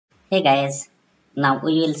Hey guys, now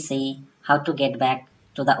we will see how to get back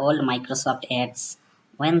to the old Microsoft ads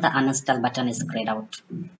when the uninstall button is grayed out.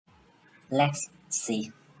 Let's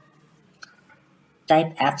see.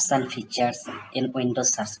 Type apps and features in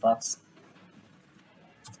Windows search box.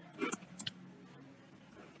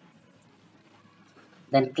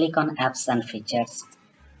 Then click on apps and features.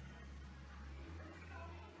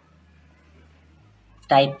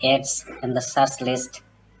 Type ads in the search list.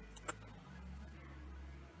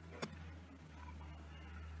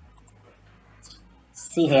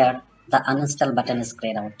 See here, the uninstall button is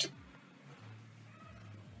grayed out.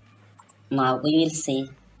 Now we will see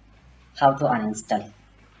how to uninstall.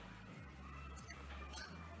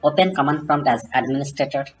 Open command prompt as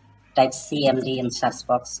administrator. Type cmd in search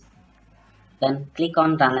box. Then click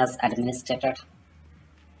on run as administrator.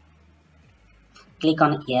 Click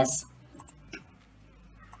on yes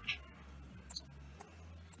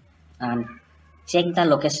and check the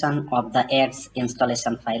location of the ads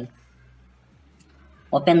installation file.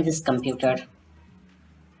 Open this computer.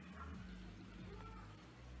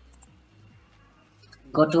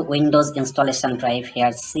 Go to Windows installation drive,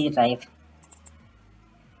 here C drive.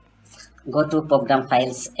 Go to program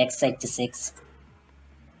files x86.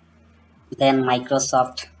 Then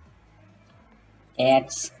Microsoft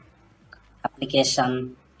ads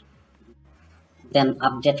application. Then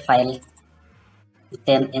update file.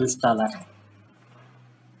 Then installer.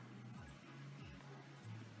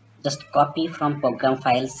 Just copy from program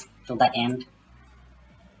files to the end.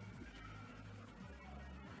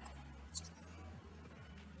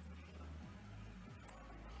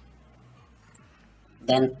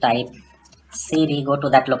 Then type cd, go to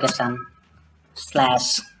that location,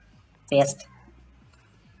 slash, paste,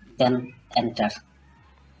 then enter.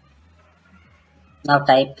 Now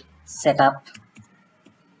type setup,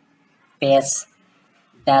 paste,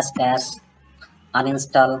 dash dash,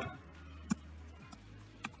 uninstall,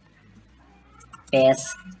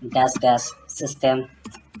 paste, dash dash, system,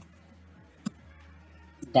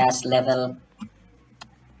 dash level,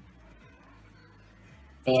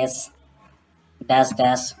 paste, dash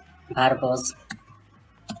dash, verbose,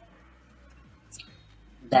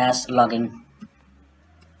 dash login.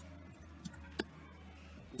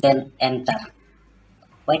 Then enter.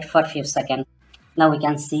 Wait for a few seconds. Now we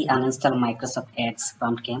can see uninstall Microsoft ads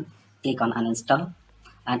prompt came. Click on uninstall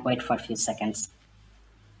and wait for a few seconds.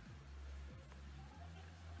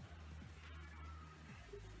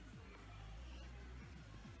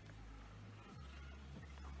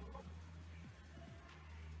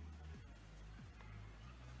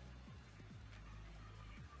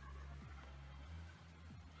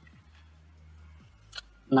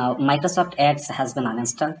 Now Microsoft ads has been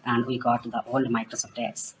uninstalled and we got the old Microsoft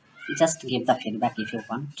ads. Just give the feedback if you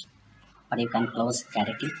want, or you can close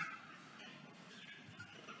directly.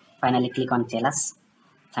 Finally click on tell us.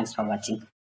 Thanks for watching.